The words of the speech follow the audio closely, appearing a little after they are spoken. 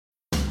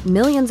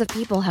Millions of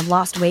people have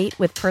lost weight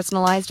with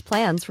personalized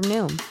plans from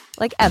Noom.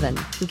 Like Evan,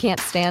 who can't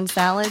stand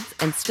salads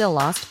and still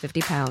lost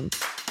 50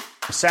 pounds.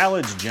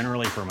 Salads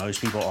generally for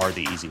most people are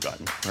the easy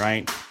button,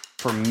 right?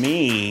 For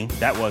me,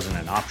 that wasn't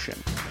an option.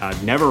 I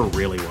never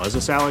really was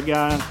a salad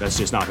guy. That's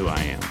just not who I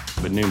am.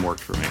 But Noom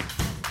worked for me.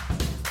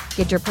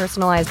 Get your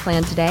personalized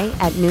plan today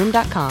at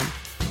Noom.com.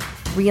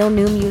 Real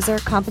Noom user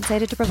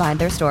compensated to provide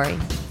their story.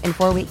 In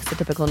 4 weeks, the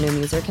typical Noom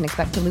user can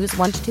expect to lose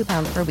 1 to 2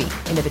 pounds per week.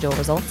 Individual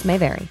results may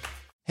vary.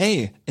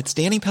 Hey, it's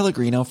Danny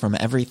Pellegrino from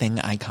Everything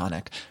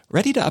Iconic.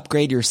 Ready to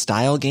upgrade your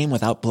style game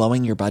without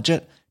blowing your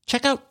budget?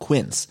 Check out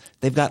Quince.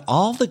 They've got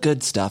all the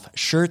good stuff,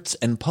 shirts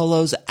and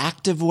polos,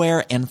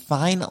 activewear, and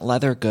fine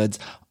leather goods,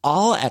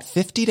 all at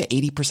 50 to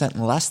 80%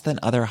 less than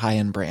other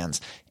high-end brands.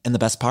 And the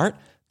best part?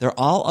 They're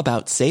all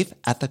about safe,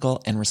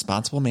 ethical, and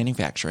responsible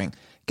manufacturing.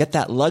 Get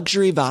that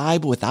luxury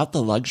vibe without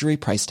the luxury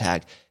price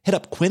tag. Hit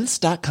up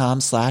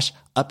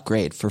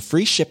quince.com/upgrade for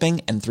free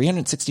shipping and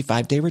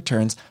 365-day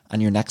returns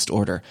on your next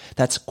order.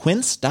 That's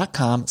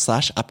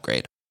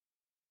quince.com/upgrade.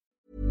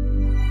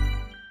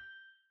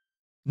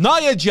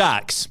 Nia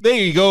Jax, there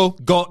you go,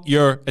 got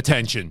your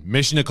attention.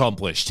 Mission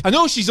accomplished. I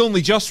know she's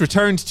only just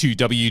returned to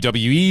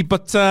WWE,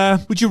 but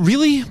would you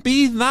really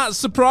be that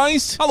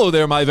surprised? Hello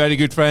there, my very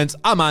good friends.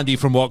 I'm Andy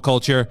from What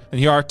Culture,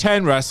 and here are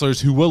 10 wrestlers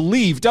who will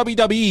leave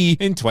WWE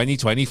in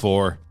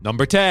 2024.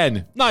 Number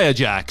 10, Nia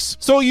Jax.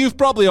 So you've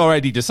probably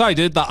already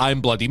decided that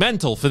I'm bloody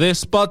mental for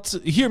this, but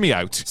hear me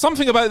out.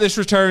 Something about this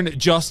return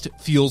just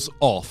feels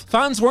off.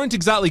 Fans weren't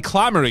exactly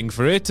clamoring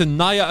for it, and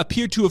Nia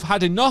appeared to have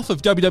had enough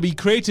of WWE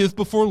creative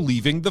before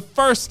leaving the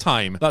first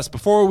time. That's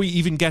before we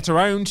even get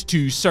around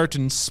to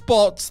certain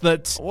spots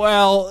that,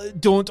 well,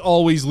 don't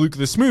always look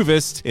the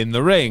smoothest in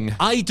the ring.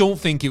 I don't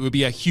think it would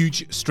be a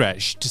huge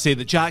stretch to say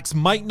that Jax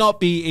might not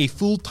be a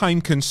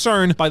full-time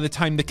concern by the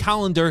time the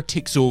calendar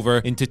ticks over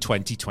into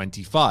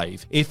 2025.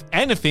 If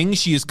anything,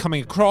 she is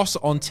coming across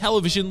on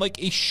television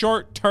like a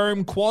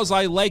short-term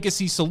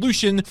quasi-legacy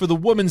solution for the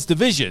women's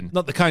division,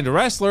 not the kind of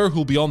wrestler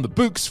who'll be on the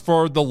books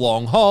for the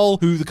long haul,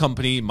 who the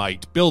company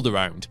might build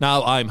around.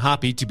 Now, I'm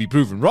happy to be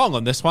proven wrong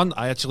on this one.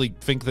 I actually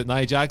think that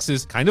Nia Jax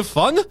is kind of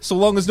fun, so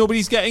long as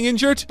nobody's getting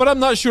injured, but I'm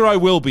not sure I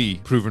will be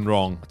proven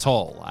wrong at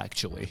all,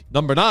 actually.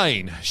 Number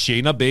 9,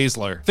 Shayna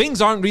Baszler.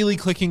 Things aren't really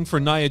clicking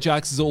for Nia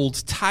Jax's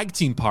old tag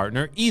team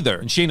partner either,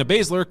 and Shayna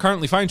Baszler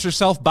currently finds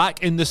herself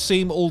back in the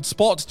same old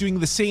spot doing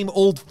the same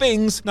old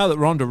things now that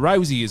Ronda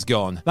Rousey is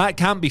gone. That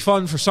can't be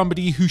fun for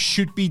somebody who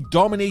should be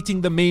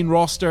dominating the main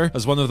roster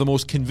as one of the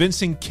most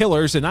convincing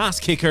killers and ass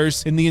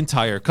kickers in the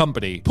entire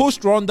company.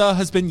 Post Ronda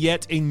has been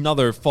yet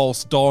another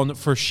false dawn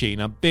for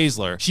Shayna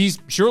Baszler. She's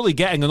surely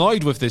getting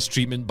annoyed with this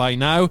treatment by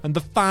now, and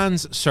the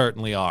fans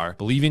certainly are,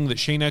 believing that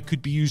Shayna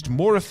could be used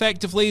more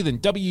effectively than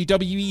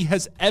WWE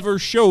has ever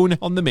shown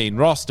on the main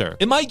roster.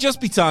 It might just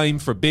be time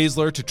for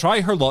Baszler to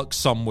try her luck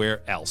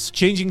somewhere else.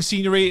 Changing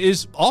scenery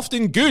is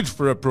often good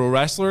for a pro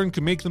wrestler and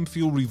can make them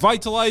feel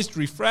revitalized,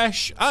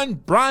 refreshed,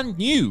 and brand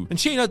new. And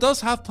Shayna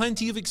does have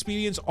plenty of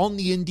experience on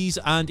the indies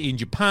and in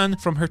Japan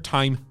from her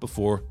time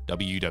before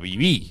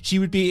WWE. She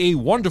would be a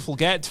wonderful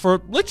get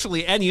for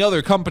literally any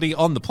other company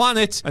on the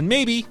planet, and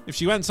maybe if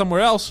she went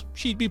somewhere else,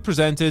 she'd be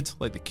presented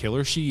like the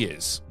killer she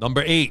is.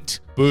 Number 8,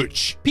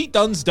 Butch. Pete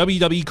Dunne's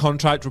WWE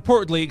contract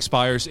reportedly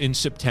expires in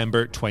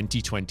September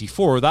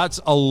 2024. That's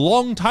a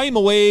long time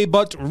away,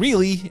 but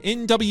really,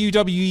 in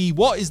WWE,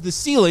 what is the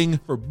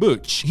ceiling for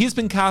Butch? He has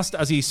been cast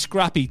as a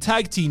scrappy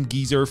tag team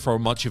geezer for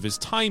much of his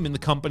time in the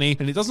company,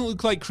 and it doesn't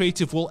look like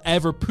creative will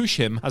ever push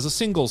him as a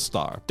singles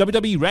star.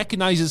 WWE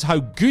recognizes how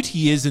good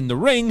he is in the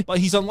ring, but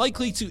he's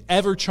unlikely to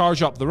ever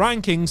charge up the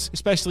rankings,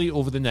 especially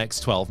over the next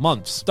 12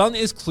 months. Dunne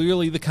is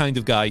clearly the kind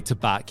of guy to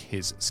back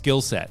his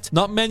skill set.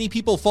 Not many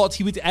people thought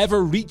he would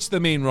ever reach the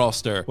main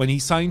roster when he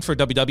signed for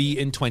WWE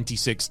in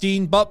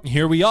 2016, but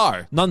here we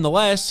are.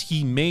 Nonetheless,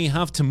 he may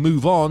have to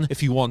move on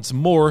if he wants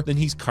more than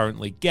he's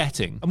currently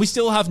getting. And we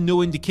still have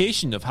no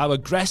indication of how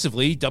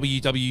aggressively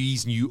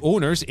WWE's new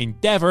owners,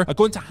 Endeavor, are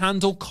going to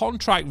handle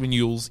contract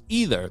renewals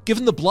either.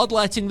 Given the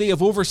bloodletting they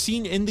have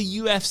overseen in the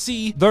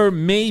UFC, there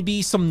may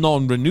be some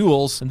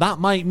non-renewals, and that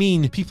might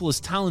mean people as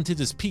talented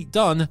as Pete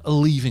Dunne are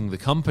leaving the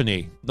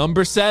company.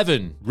 Number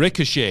 7,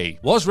 Ricochet.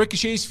 Was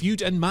Ricochet's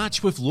feud and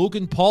match with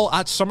Logan Paul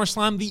at SummerSlam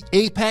the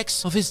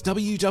apex of his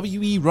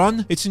WWE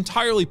run? It's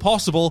entirely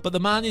possible, but the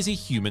man is a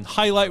human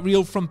highlight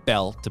reel from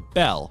bell to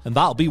bell, and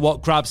that'll be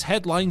what grabs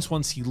headlines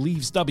once he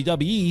leaves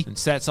WWE and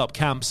sets up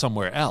camp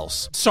somewhere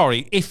else.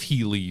 Sorry, if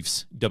he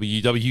leaves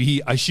WWE,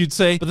 I should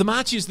say, but the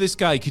matches this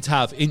guy could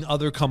have in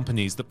other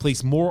companies that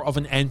place more of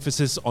an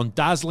emphasis on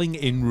dazzling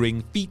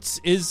in-ring feats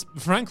is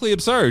frankly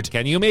absurd.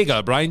 Kenny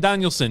Omega, Bryan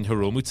Danielson,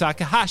 Hiromu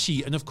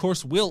Takahashi, and of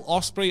course Will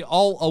Ospreay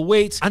all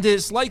await, and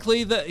it's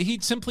likely that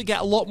he'd simply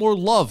get a lot more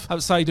love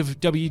outside of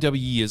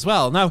WWE as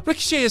well. Now,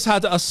 Ricochet has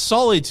had a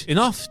solid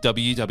enough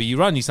WWE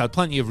run. He's had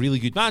plenty of really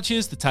good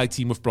matches. The tag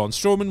team with Braun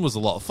Strowman was a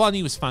lot of fun.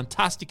 He was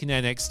fantastic in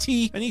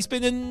NXT, and he's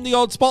been in the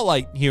odd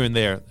spotlight here and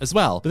there as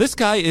well. But this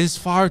guy is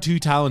far too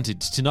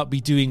talented to not be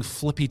doing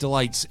flippy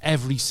delights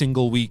every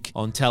single week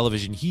on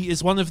television. He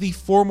is one of the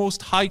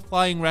foremost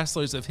high-flying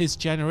wrestlers of his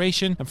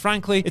generation, and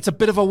frankly, it's a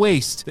bit of a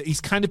waste that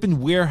he's kind of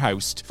been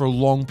warehoused for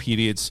long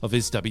periods of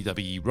his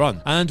WWE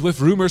run. And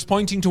with rumors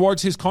pointing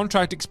towards his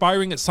contract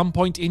expiring at some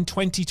point in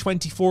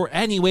 2024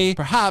 anyway,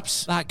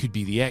 perhaps that could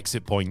be the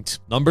exit point.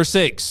 Number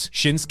 6,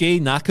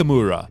 Shinsuke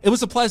Nakamura. It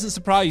was a pleasant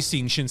surprise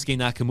seeing Shinsuke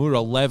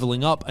Nakamura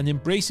leveling up and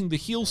embracing the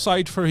heel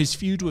side for his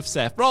feud with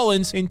Seth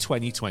Rollins in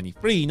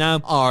 2023. Now,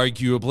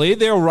 arguably,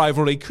 their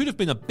rivalry could have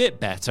been a bit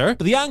better,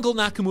 but the angle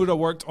Nakamura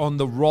worked on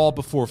the Raw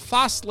before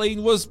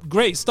Fastlane was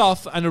great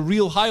stuff and a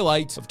real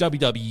highlight of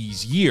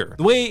WWE's year.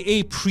 The way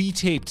a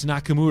pre-taped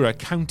Nakamura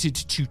counted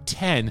to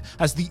 10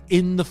 as the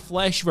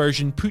in-the-flesh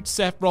version put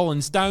Seth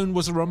Rollins down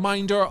was a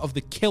reminder of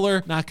the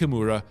killer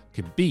Nakamura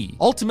could be.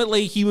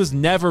 Ultimately, he was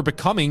never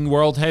becoming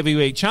World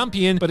Heavyweight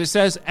Champion, but it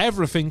says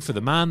everything for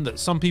the man that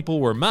some people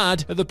were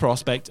mad at the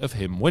prospect of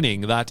him winning.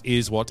 That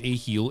is what a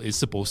heel is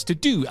supposed to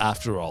do,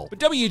 after all. But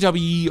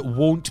WWE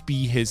won't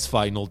be his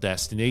final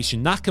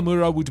destination.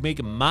 Nakamura would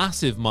make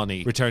massive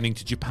money returning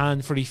to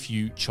Japan for a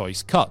few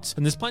choice cuts,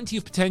 and there's plenty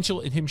of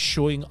potential in him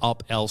showing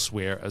up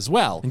elsewhere as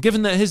well. And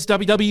given that his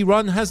WWE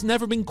run has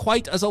never been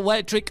quite as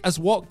electric as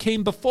what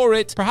came before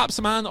it, perhaps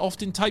a man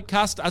often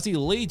typecast as a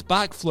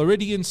laid-back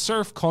Floridian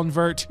surf convert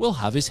will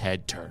have his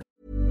head turned.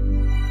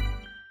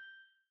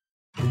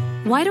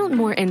 Why don't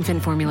more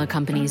infant formula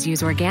companies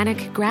use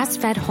organic,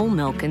 grass-fed whole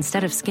milk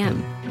instead of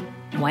skim?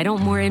 Why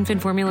don't more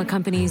infant formula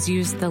companies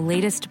use the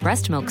latest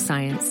breast milk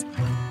science?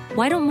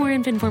 Why don't more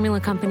infant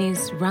formula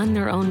companies run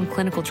their own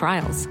clinical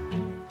trials?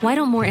 Why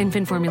don't more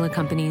infant formula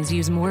companies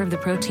use more of the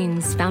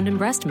proteins found in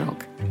breast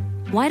milk?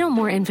 Why don't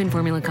more infant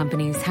formula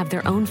companies have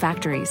their own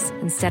factories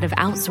instead of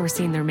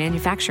outsourcing their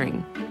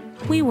manufacturing?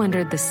 We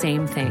wondered the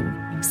same thing.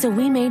 So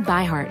we made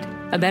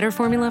ByHeart, a better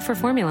formula for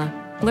formula.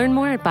 Learn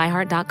more at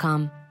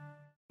byheart.com.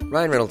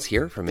 Ryan Reynolds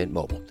here from Mint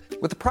Mobile.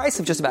 With the price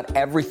of just about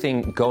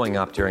everything going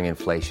up during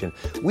inflation,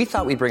 we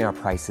thought we'd bring our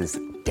prices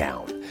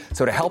down.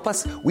 So to help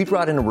us, we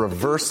brought in a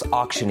reverse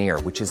auctioneer,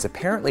 which is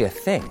apparently a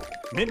thing.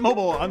 Mint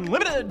Mobile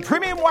Unlimited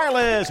Premium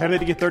Wireless. How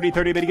to get 30,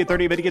 30, bit to get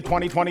 30, bit to get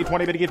 20, 20,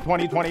 20, bit to get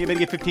 20, 20, bit to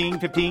get 15,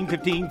 15,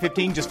 15,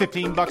 15, just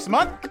 $15 a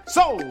month?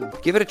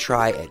 Sold! Give it a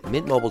try at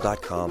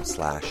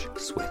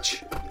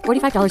mintmobile.com/switch.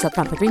 $45 up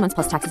front for 3 months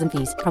plus taxes and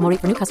fees. Promo rate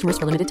for new customers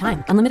for limited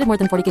time. Unlimited more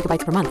than 40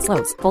 gigabytes per month.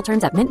 Slows full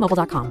terms at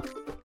mintmobile.com.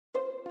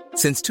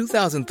 Since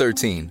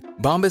 2013,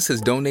 Bombas has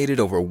donated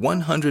over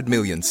 100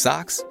 million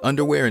socks,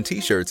 underwear, and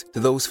T-shirts to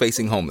those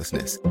facing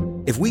homelessness.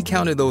 If we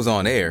counted those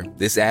on air,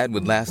 this ad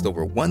would last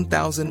over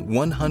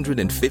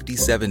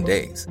 1,157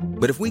 days.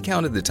 But if we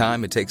counted the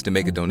time it takes to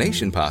make a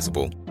donation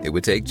possible, it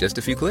would take just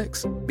a few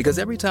clicks. Because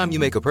every time you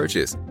make a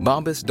purchase,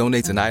 Bombas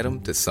donates an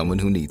item to someone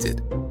who needs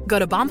it. Go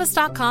to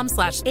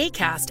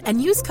bombas.com/ACAST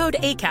and use code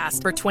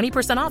ACAST for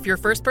 20% off your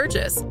first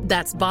purchase.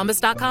 That's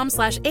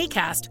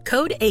bombas.com/ACAST,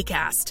 code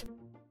ACAST.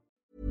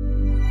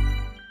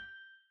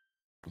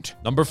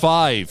 Number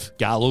 5,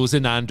 Gallows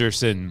and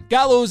Anderson.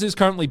 Gallows is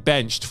currently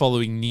benched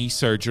following knee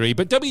surgery,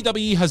 but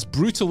WWE has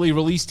brutally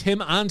released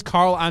him and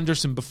Carl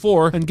Anderson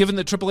before, and given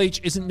that Triple H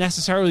isn't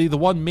necessarily the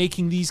one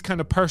making these kind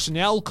of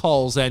personnel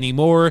calls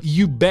anymore,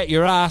 you bet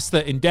your ass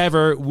that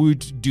Endeavor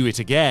would do it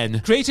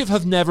again. Creative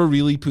have never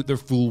really put their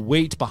full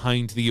weight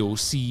behind the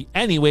OC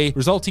anyway,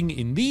 resulting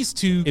in these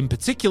two, in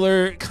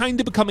particular, kind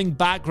of becoming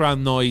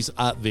background noise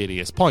at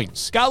various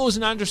points. Gallows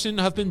and Anderson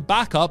have been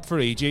backup for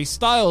AJ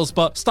Styles,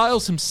 but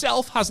Styles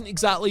himself hasn't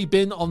exactly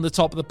been on the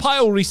top of the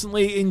pile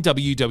recently in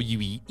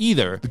WWE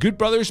either. The Good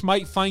Brothers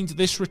might find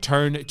this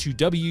return to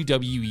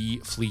WWE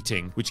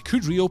fleeting, which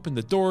could reopen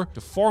the door to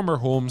former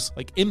homes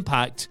like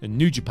Impact and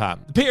New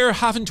Japan. The pair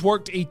haven't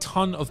worked a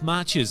ton of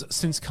matches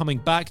since coming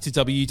back to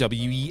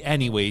WWE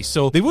anyway,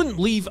 so they wouldn't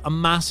leave a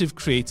massive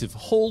creative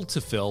hole to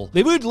fill.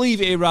 They would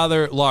leave a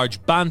rather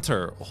large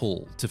banter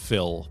hole to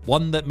fill,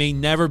 one that may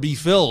never be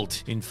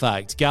filled. In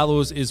fact,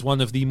 Gallows is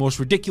one of the most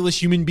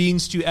ridiculous human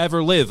beings to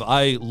ever live.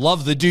 I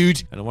love the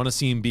dude, and I want to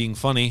see him being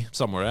funny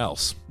somewhere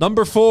else.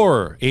 Number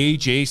 4,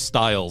 AJ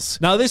Styles.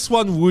 Now this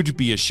one would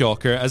be a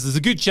shocker, as there's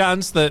a good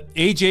chance that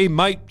AJ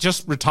might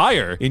just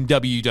retire in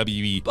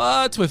WWE,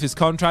 but with his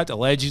contract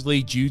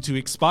allegedly due to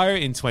expire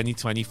in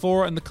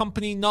 2024 and the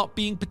company not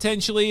being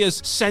potentially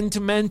as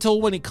sentimental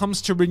when it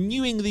comes to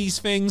renewing these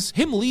things,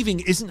 him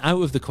leaving isn't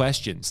out of the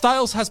question.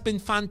 Styles has been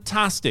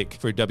fantastic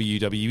for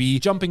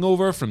WWE, jumping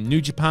over from New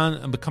Japan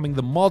and becoming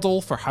the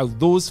model for how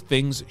those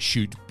things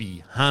should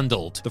be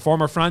handled. The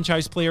former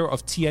franchise player of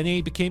of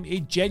TNA became a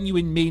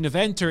genuine main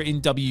eventer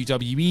in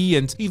WWE,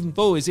 and even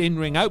though his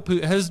in-ring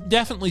output has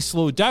definitely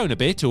slowed down a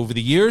bit over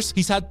the years,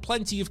 he's had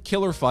plenty of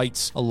killer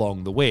fights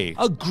along the way.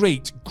 A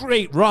great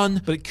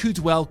run, but it could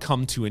well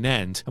come to an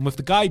end. And with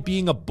the guy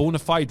being a bona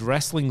fide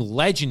wrestling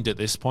legend at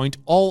this point,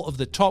 all of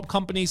the top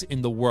companies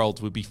in the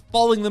world would be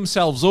falling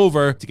themselves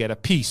over to get a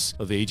piece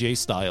of AJ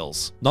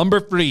Styles. Number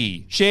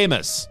 3,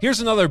 Sheamus. Here's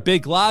another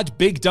big lad,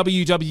 big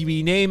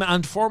WWE name,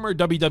 and former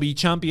WWE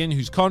champion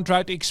whose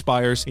contract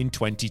expires in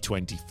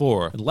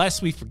 2024.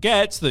 Unless we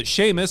forget that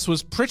Sheamus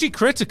was pretty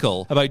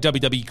critical about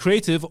WWE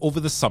creative over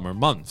the summer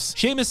months.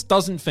 Sheamus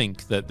doesn't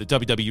think that the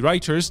WWE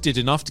writers did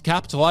enough to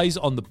capitalize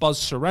on the buzz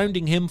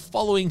surrounding him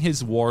following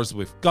his wars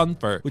with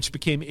Gunther, which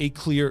became a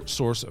clear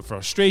source of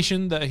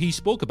frustration that he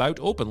spoke about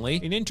openly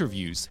in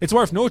interviews. It's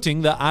worth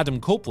noting that Adam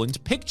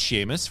Copeland picked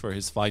Sheamus for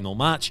his final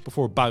match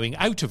before bowing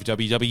out of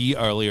WWE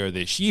earlier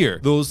this year.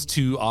 Those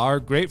two are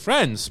great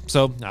friends,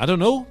 so I don't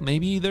know,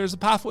 maybe there's a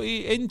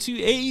pathway into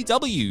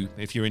AEW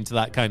if you're into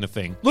that kind of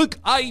thing. Look,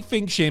 I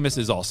think Sheamus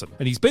is awesome,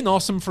 and he's been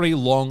awesome for a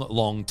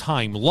long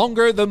time,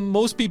 longer than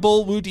most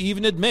people would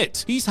even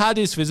admit. He's had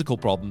his physical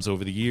problems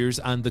over the years,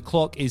 and the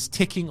clock is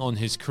ticking on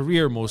his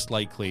career most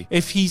likely.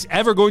 If he's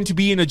ever going to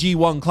be in a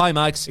G1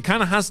 climax, it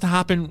kind of has to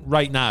happen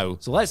right now.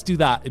 So let's do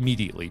that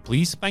immediately,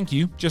 please. Thank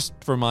you, just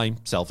for my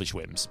selfish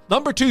whims.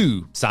 Number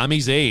 2, Sami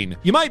Zayn.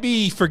 You might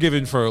be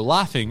forgiven for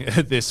laughing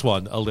at this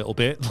one a little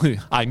bit.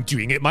 I'm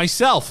doing it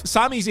myself.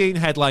 Sami Zayn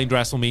headlined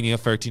WrestleMania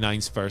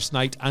 39's first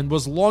night and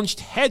was launched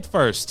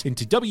headfirst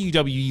into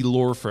WWE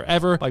lore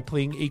forever by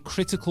playing a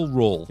critical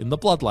role in the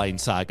Bloodline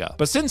saga.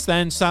 But since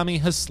then, Sami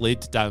has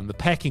slid down the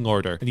pecking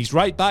order, and he's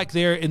right back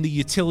there in the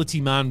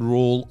utility man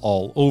role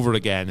all over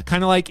again,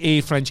 kind of like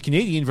a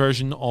French-Canadian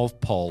version of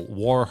Paul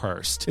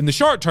Warhurst. In the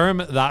short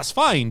term, that's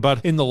fine,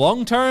 but in the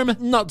long term,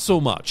 not so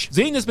much.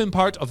 Zayn has been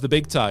part of the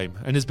big time,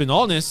 and has been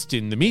honest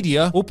in the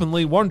media,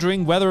 openly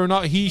wondering whether or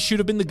not he should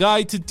have been the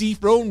guy to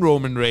dethrone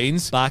Roman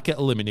Reigns back at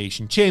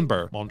Elimination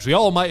Chamber.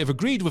 Montreal might have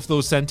agreed with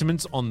those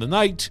sentiments on the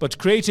night, but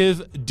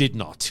creative did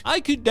not. I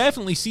could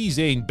definitely see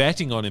Zayn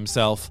betting on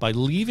himself by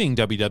leaving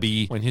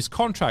WWE when his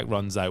contract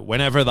runs out,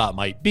 whenever that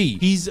might be.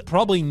 He's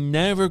probably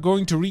never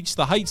going to reach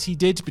the heights he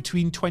did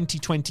between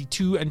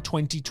 2022 and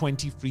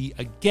 2023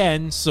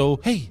 again, so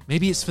hey,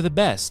 maybe it's for the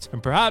best.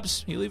 And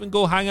perhaps he'll even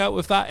go hang out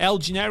with that El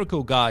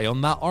Generico guy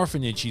on that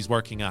orphanage he's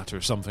working at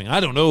or something. I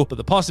don't know, but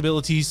the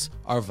possibilities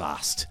are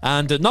vast.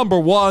 And at number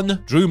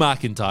 1, Drew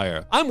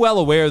McIntyre. I'm well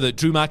aware that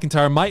Drew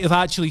McIntyre might have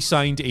actually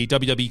signed a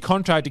WWE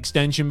contract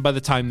extension by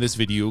the time this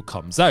video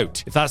comes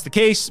out. If that's the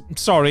case,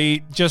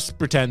 sorry, just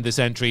pretend this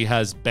entry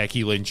has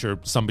Becky Lynch or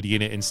somebody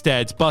in it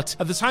instead. But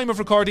at the time of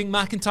recording,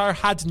 McIntyre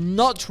had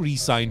not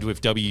re-signed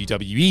with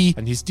WWE,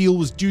 and his deal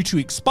was due to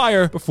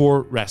expire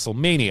before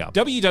WrestleMania.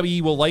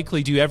 WWE will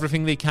likely do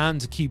everything they can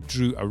to keep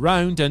Drew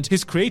around, and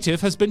his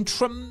creative has been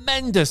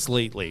tremendous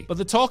lately. But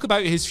the talk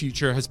about his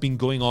future has been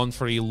going on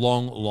for a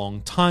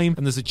long time,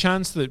 and there's a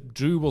chance that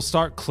Drew will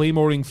start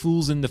claymoring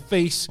fools in the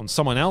face on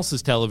someone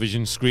else's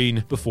television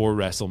screen before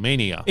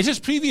WrestleMania. It has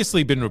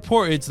previously been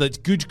reported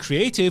that good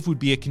creative would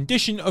be a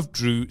condition of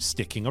Drew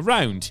sticking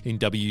around in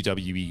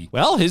WWE.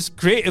 Well, his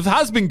creative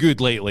has been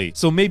good lately,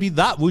 so maybe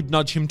that would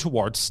nudge him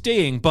towards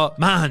staying, but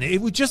man,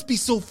 it would just be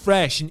so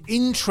fresh and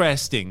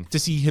interesting to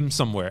see him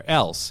somewhere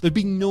else. There'd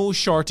be no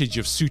shortage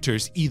of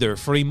suitors either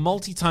for a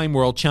multi-time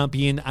world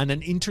champion and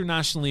an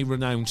internationally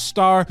renowned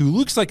star who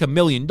looks like $1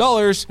 million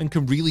and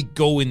can really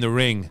go in the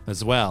ring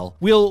as well.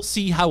 We'll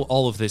see how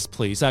all of this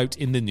plays out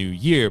in the new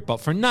year, but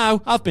for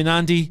now, I've been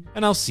Andy,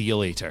 and I'll see you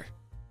later.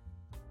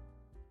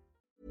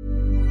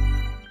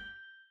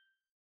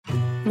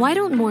 Why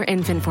don't more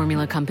infant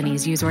formula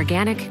companies use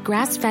organic,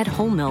 grass-fed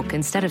whole milk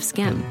instead of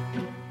skim?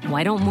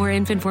 Why don't more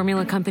infant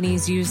formula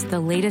companies use the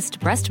latest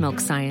breast milk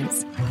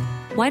science?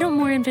 Why don't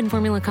more infant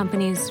formula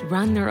companies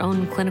run their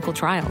own clinical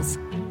trials?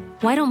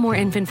 Why don't more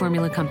infant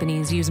formula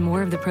companies use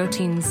more of the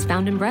proteins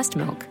found in breast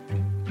milk?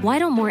 Why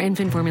don't more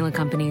infant formula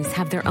companies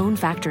have their own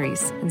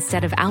factories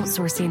instead of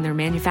outsourcing their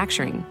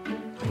manufacturing?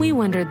 We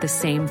wondered the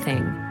same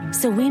thing.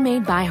 So we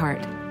made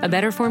ByHeart, a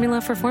better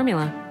formula for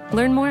formula.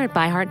 Learn more at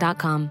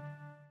byheart.com.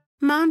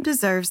 Mom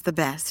deserves the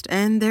best,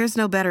 and there's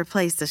no better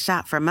place to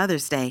shop for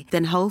Mother's Day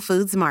than Whole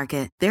Foods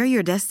Market. They're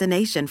your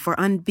destination for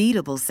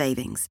unbeatable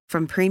savings,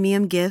 from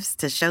premium gifts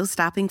to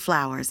show-stopping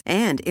flowers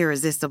and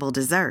irresistible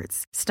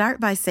desserts. Start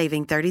by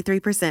saving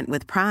 33%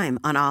 with Prime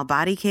on all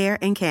body care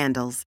and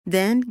candles.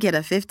 Then get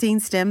a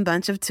 15-stem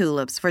bunch of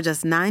tulips for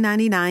just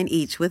 $9.99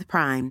 each with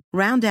Prime.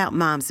 Round out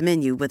Mom's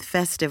menu with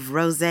festive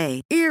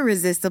rosé,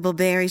 irresistible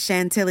berry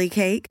chantilly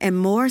cake, and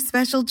more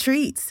special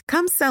treats.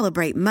 Come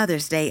celebrate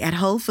Mother's Day at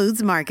Whole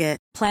Foods Market.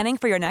 Planning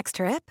for your next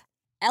trip?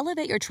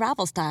 Elevate your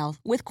travel style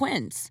with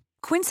Quince.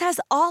 Quince has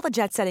all the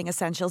jet-setting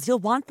essentials you'll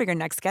want for your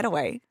next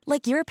getaway,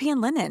 like European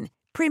linen,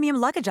 premium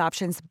luggage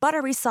options,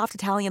 buttery soft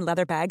Italian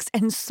leather bags,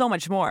 and so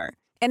much more.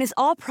 And is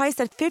all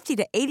priced at 50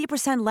 to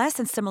 80% less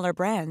than similar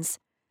brands.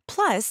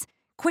 Plus,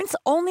 Quince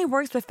only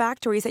works with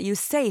factories that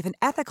use safe and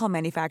ethical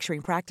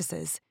manufacturing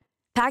practices.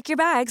 Pack your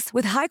bags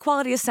with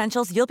high-quality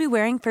essentials you'll be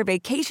wearing for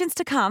vacations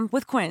to come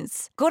with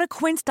Quince. Go to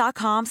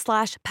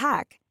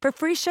quince.com/pack for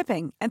free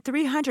shipping and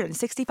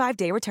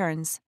 365-day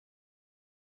returns.